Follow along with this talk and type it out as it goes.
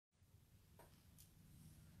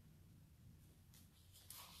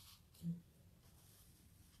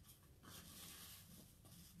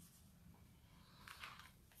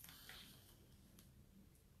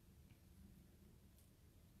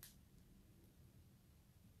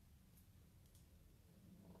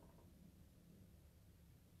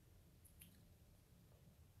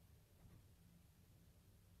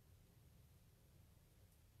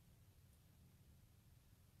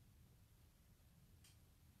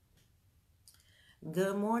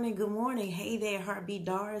Good morning. Good morning. Hey there, Heartbeat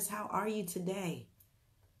Doris. How are you today?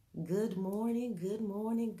 Good morning. Good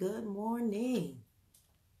morning. Good morning.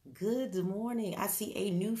 Good morning. I see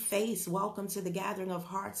a new face. Welcome to the Gathering of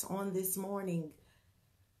Hearts on this morning.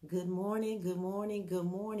 Good morning. Good morning. Good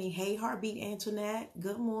morning. Hey, Heartbeat Antoinette.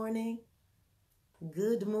 Good morning.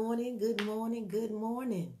 Good morning. Good morning. Good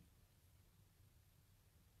morning.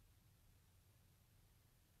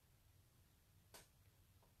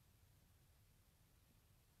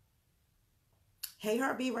 Hey,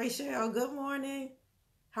 Heartbeat Rachel. Good morning.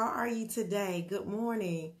 How are you today? Good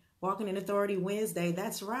morning. Walking in Authority Wednesday.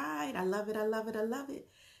 That's right. I love it. I love it. I love it.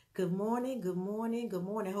 Good morning. Good morning. Good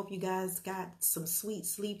morning. I hope you guys got some sweet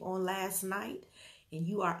sleep on last night and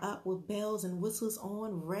you are up with bells and whistles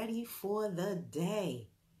on, ready for the day.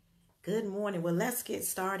 Good morning. Well, let's get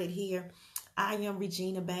started here. I am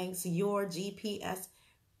Regina Banks, your GPS.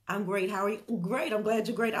 I'm great. How are you? Great. I'm glad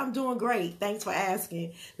you're great. I'm doing great. Thanks for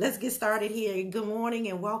asking. Let's get started here. Good morning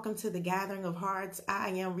and welcome to the Gathering of Hearts. I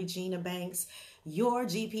am Regina Banks, your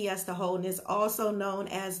GPS to wholeness, also known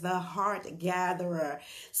as the Heart Gatherer.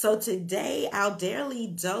 So today our daily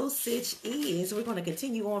dosage is, we're going to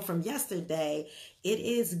continue on from yesterday. It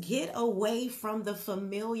is Get Away from the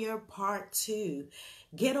Familiar Part 2.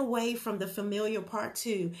 Get away from the familiar part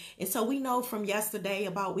 2. And so we know from yesterday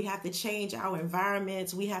about we have to change our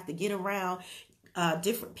environments. We have to get around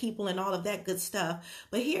different people and all of that good stuff.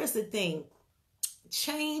 But here's the thing.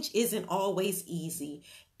 Change isn't always easy,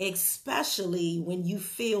 especially when you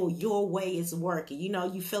feel your way is working. You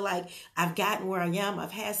know, you feel like I've gotten where I am.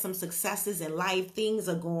 I've had some successes in life. Things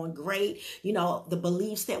are going great. You know, the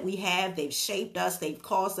beliefs that we have, they've shaped us. They've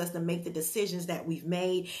caused us to make the decisions that we've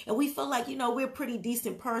made. And we feel like, you know, we're a pretty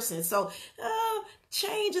decent person. So,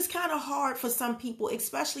 change is kind of hard for some people,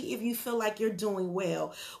 especially if you feel like you're doing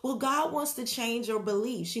well. Well, God wants to change your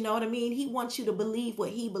beliefs. You know what I mean? He wants you to believe what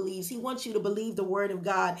he believes. He wants you to believe the word of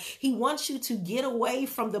God. He wants you to get away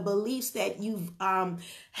from the beliefs that you've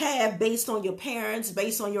had based on your parents,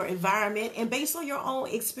 based on your environment, and based on your own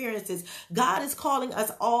experiences. God is calling us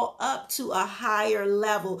all up to a higher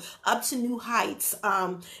level, up to new heights,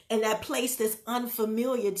 and that place that's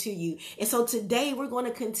unfamiliar to you. And so today we're going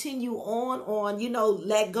to continue on, you know,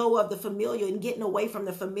 let go of the familiar and getting away from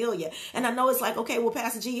the familiar. And I know it's like, okay, well,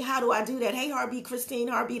 Pastor G, how do I do that? Hey, Heartbeat Christine,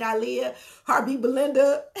 Heartbeat Aliyah, Heartbeat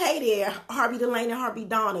Belinda. Hey there, Heartbeat Elaine and Heartbeat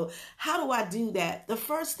Donald. How do I do that? The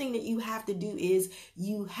first thing that you have to do is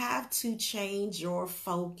you have to change your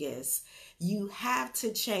focus. You have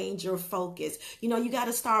to change your focus. You know, you got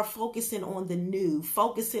to start focusing on the new,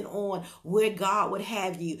 focusing on where God would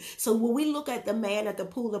have you. So when we look at the man at the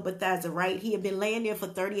pool of Bethesda, right? He had been laying there for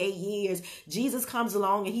 38 years. Jesus comes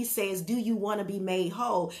along and he says, do you want to be made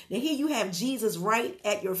whole? Now here you have Jesus right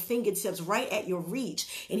at your fingertips, right at your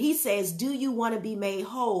reach. And he says, do you want to be made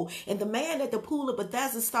whole? And the man at the pool of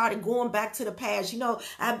Bethesda started going back to the past. You know,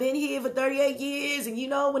 I've been here for 38 years. And you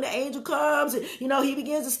know, when the angel comes and, you know, he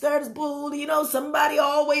begins to stir this pool, you know, somebody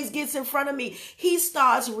always gets in front of me. He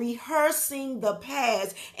starts rehearsing the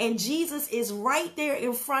past, and Jesus is right there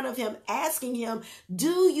in front of him, asking him,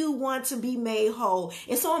 do you want to be made whole?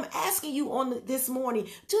 And so I'm asking you on this morning,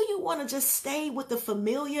 do you want to just stay with the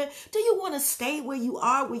familiar? Do you want to stay where you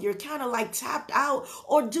are, where you're kind of like tapped out?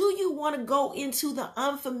 Or do you want to go into the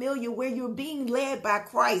unfamiliar, where you're being led by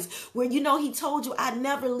Christ, where, you know, he told you, I'd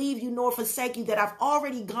never leave you nor forsake you, that I've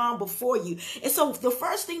already gone before you. And so the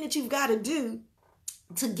first thing that you've got to do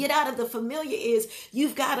to get out of the familiar is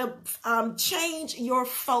you've got to change your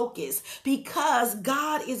focus, because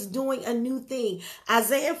God is doing a new thing.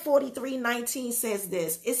 Isaiah 43:19 says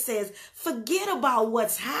this. It says, forget about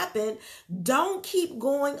what's happened. Don't keep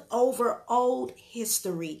going over old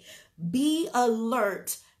history. Be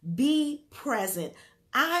alert. Be present.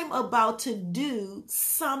 I'm about to do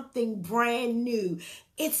something brand new.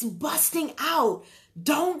 It's busting out.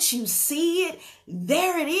 Don't you see it?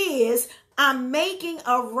 There it is. I'm making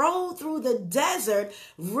a road through the desert,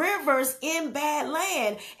 rivers in bad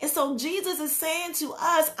land. And so Jesus is saying to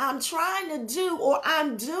us, I'm trying to do, or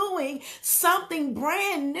I'm doing something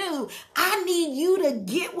brand new. I need you to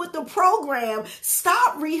get with the program.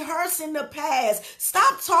 Stop rehearsing the past.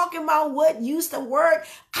 Stop talking about what used to work.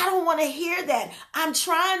 I don't want to hear that. I'm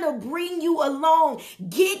trying to bring you along,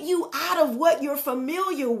 get you out of what you're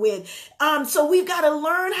familiar with. So we've got to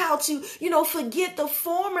learn how to, you know, forget the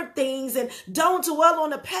former things and don't dwell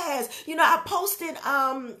on the past. You know, I posted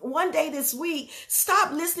one day this week,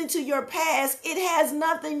 stop listening to your past. It has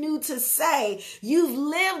nothing new to say. You've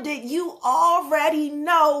lived it. You already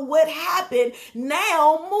know what happened.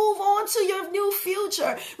 Now move on to your new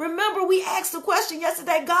future. Remember, we asked the question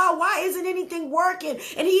yesterday, God, why isn't anything working?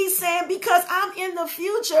 And he's saying, because I'm in the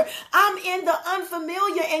future. I'm in the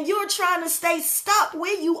unfamiliar, and you're trying to stay stuck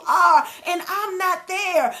where you are, and I'm not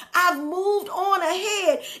there. I've moved on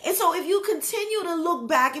ahead. And so if you continue to look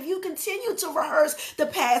back, if you continue to rehearse the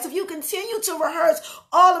past, if you continue to rehearse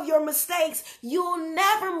all of your mistakes, you'll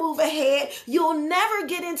never move ahead. You'll never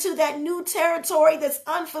get into that new territory that's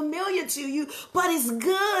unfamiliar to you, but it's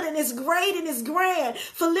good and it's great and it's grand.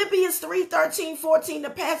 Philippians 3:13-14, the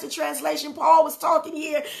Passion Translation, Paul was talking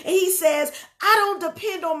here, and he says, I don't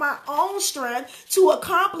depend on my own strength to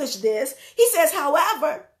accomplish this. He says,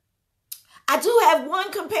 however, I do have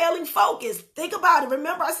one compelling focus. Think about it.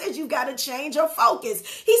 Remember, I said you've got to change your focus.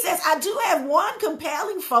 He says, I do have one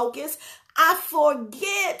compelling focus. I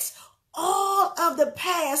forget all of the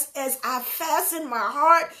past as I fasten my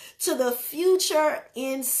heart to the future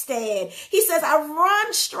instead. He says, I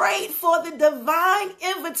run straight for the divine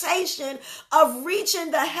invitation of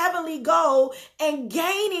reaching the heavenly goal and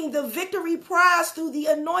gaining the victory prize through the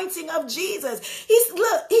anointing of Jesus.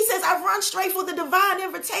 He says, I run straight for the divine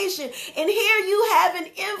invitation. And here you have an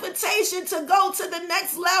invitation to go to the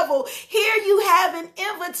next level. Here you have an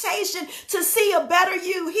invitation to see a better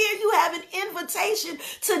you. Here you have an invitation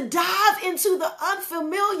to dive into the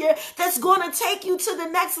unfamiliar that's going to take you to the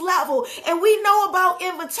next level. And we know about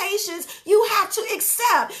invitations. You have to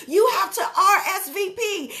accept. You have to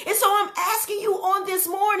RSVP. And so I'm asking you on this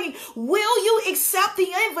morning, will you accept the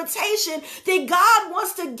invitation that God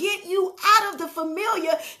wants to get you out of the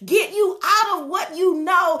familiar, get you out of what you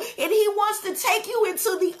know, and he wants to take you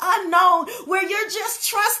into the unknown where you're just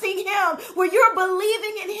trusting him, where you're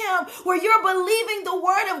believing in him, where you're believing the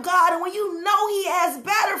word of God, and when you know he has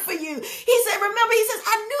better for you. He said, remember, he says,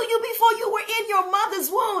 I knew you before you were in your mother's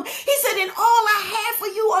womb. He said, and all I have for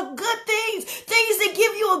you are good things, things that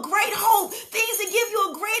give you a great hope, things that give you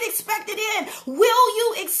a great expected end. Will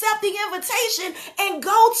you accept the invitation and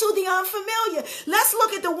go to the unfamiliar? Let's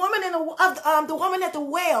look at the woman the woman at the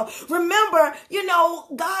well. Remember, you know,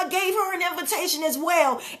 God gave her an invitation as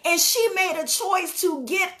well, and she made a choice to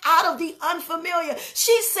get out of the unfamiliar.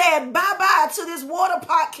 She said bye-bye to this water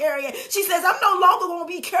pot carrier. She says, I'm no longer going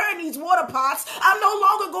to be carrying these water pots. I'm no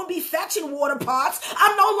longer going to be fetching water pots.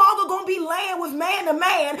 I'm no longer going to be laying with man to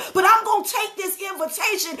man, but I'm going to take this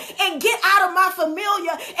invitation and get out of my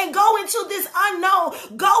familiar and go into this unknown,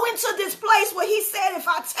 go into this place where he said, if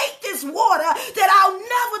I take this water, that I'll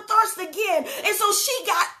never thirst again. And so she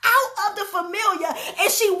got out of the familiar, and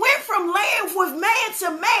she went from laying with man to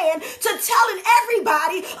man to telling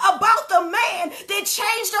everybody about the man that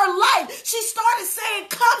changed her life. She started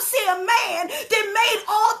saying, come see a man that made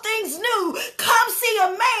all things new. Come see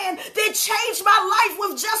a man that changed my life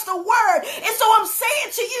with just a word. And so I'm saying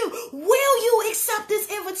to you, will you accept this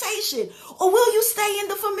invitation, or will you stay in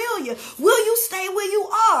the familiar? Will you stay where you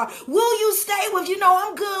are? Will you stay with,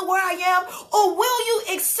 I'm good where I am? Or will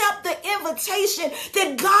you accept the invitation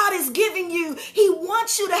that God is giving you? He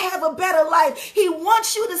wants you to have a better life. He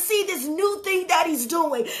wants you to see this new thing that he's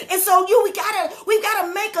doing. And so we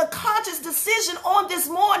gotta make a conscious decision on this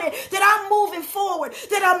morning that I'm moving forward,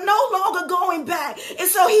 that I'm no longer going back. And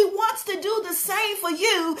so he wants to do the same for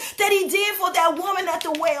you that he did for that woman at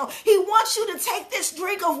the well. He wants you to take this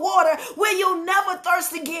drink of water where you'll never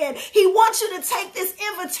thirst again. He wants you to take this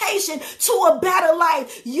invitation to a better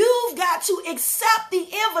life. You've got to accept the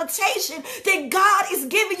invitation that God is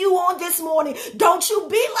giving you on this morning. Don't you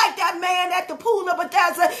be like that man at the pool of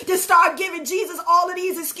Bethesda to start giving Jesus all of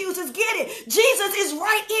these excuses. Get it? Jesus is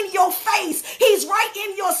right in your face. He's right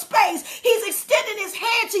in your space. He's extending his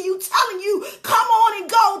hand to you, telling you, come on and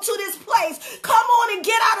go to this place. Come on and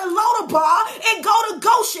get out of Lodabar and go to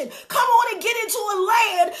Goshen. Come on and get into a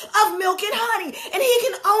land of milk and honey. And he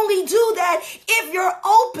can only do that if you're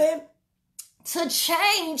open to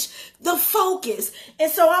change the focus.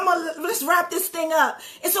 And so let's wrap this thing up.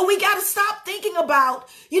 And so we got to stop thinking about,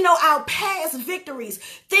 our past victories,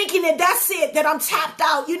 thinking that that's it, that I'm tapped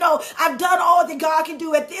out. I've done all that God can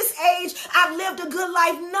do at this age. I've lived a good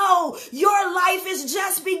life. No, your life is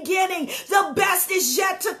just beginning. The best is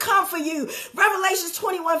yet to come for you. Revelations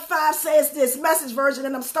 21:5 says this, Message version,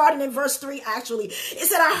 and I'm starting in verse 3 actually. It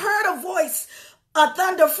said, I heard a voice, a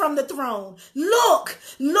thunder from the throne. Look,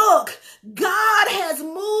 God has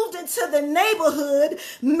moved into into the neighborhood,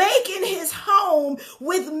 making his home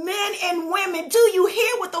with men and women. Do you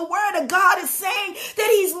hear what the word of God is saying? That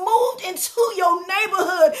he's moved into your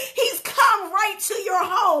neighborhood. He's come right to your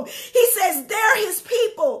home. He says they're his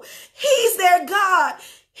people. He's their God.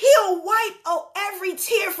 He'll wipe every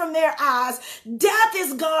tear from their eyes. Death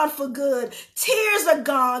is gone for good. Tears are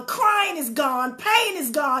gone. Crying is gone. Pain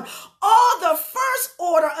is gone. All the first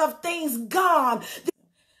order of things gone.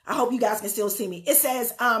 I hope you guys can still see me. It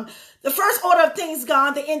says, the first order of things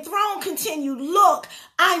gone, the enthroned continued. Look,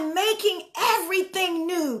 I'm making everything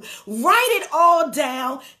new. Write it all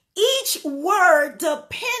down. Each word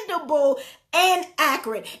dependable and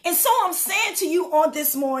accurate. And so I'm saying to you on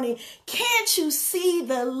this morning, can't you see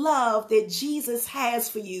the love that Jesus has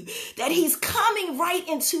for you? That he's coming right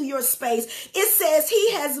into your space. It says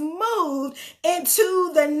he has moved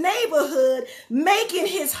into the neighborhood, making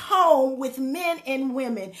his home with men and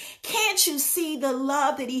women. Can't you see the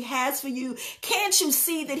love that he has for you? Can't you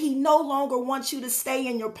see that he no longer wants you to stay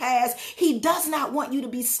in your past? He does not want you to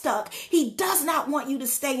be stuck. He does not want you to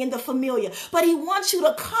stay in the familiar, but he wants you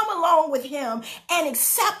to come along with him and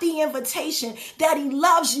accept the invitation that he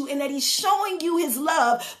loves you and that he's showing you his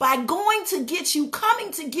love by going to get you, coming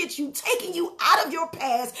to get you, taking you out of your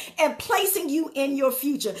past and placing you in your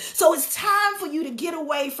future. So it's time for you to get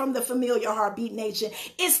away from the familiar, Heartbeat Nation.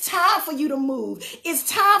 It's time for you to move. It's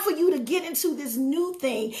time for you to get into this new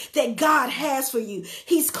thing that God has for you.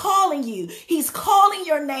 He's calling you. He's calling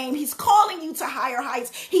your name. He's calling you to higher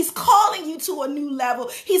heights. He's calling you to a new level.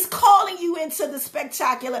 He's calling you into the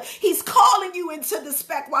spectacular. He's calling you into the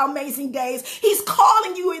amazing days. He's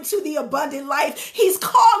calling you into the abundant life. He's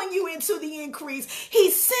calling you into the increase.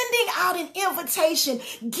 He's sending out an invitation.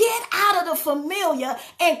 Get out of the familiar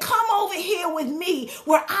and come over here with me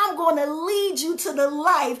where I'm going to lead you to the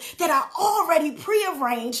life that I already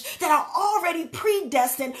prearranged, that I already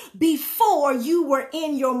predestined before you were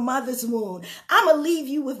in your mother's womb. I'm going to leave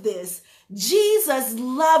you with this. Jesus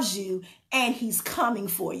loves you and he's coming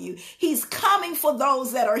for you. He's coming for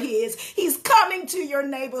those that are his. He's coming to your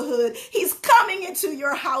neighborhood. He's coming into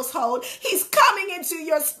your household. He's coming into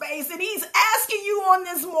your space and he's asking you on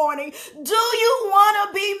this morning, do you want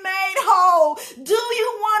to be made whole? Do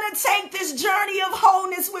you want to take this journey of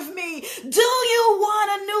wholeness with me? Do you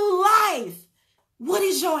want a new life? What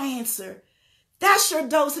is your answer? That's your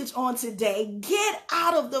dosage on today. Get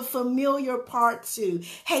out of the familiar part 2.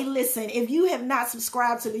 Hey, listen, if you have not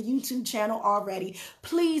subscribed to the YouTube channel already,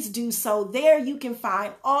 please do so. There you can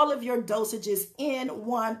find all of your dosages in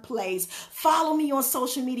one place. Follow me on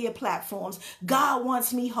social media platforms. God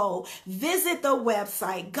Wants Me Whole. Visit the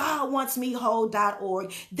website,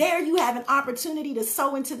 godwantsmewhole.org. There you have an opportunity to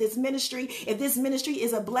sow into this ministry if this ministry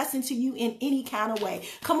is a blessing to you in any kind of way.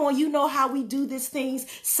 Come on, you know how we do these things.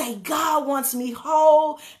 Say, God wants me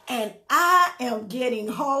whole, and I am getting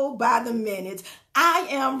whole by the minute. I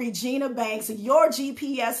am Regina Banks, your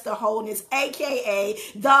GPS to wholeness, aka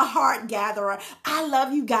the Heart Gatherer. I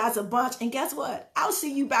love you guys a bunch, and guess what? I'll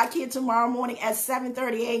see you back here tomorrow morning at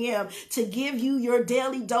 7:30 a.m. to give you your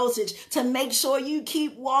daily dosage, to make sure you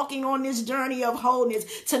keep walking on this journey of wholeness,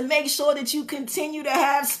 to make sure that you continue to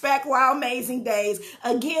have amazing days.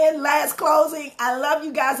 Again, last closing, I love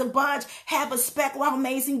you guys a bunch. Have a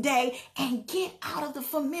amazing day, and get out of the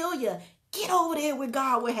familiar. Get over there where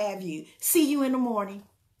God will have you. See you in the morning.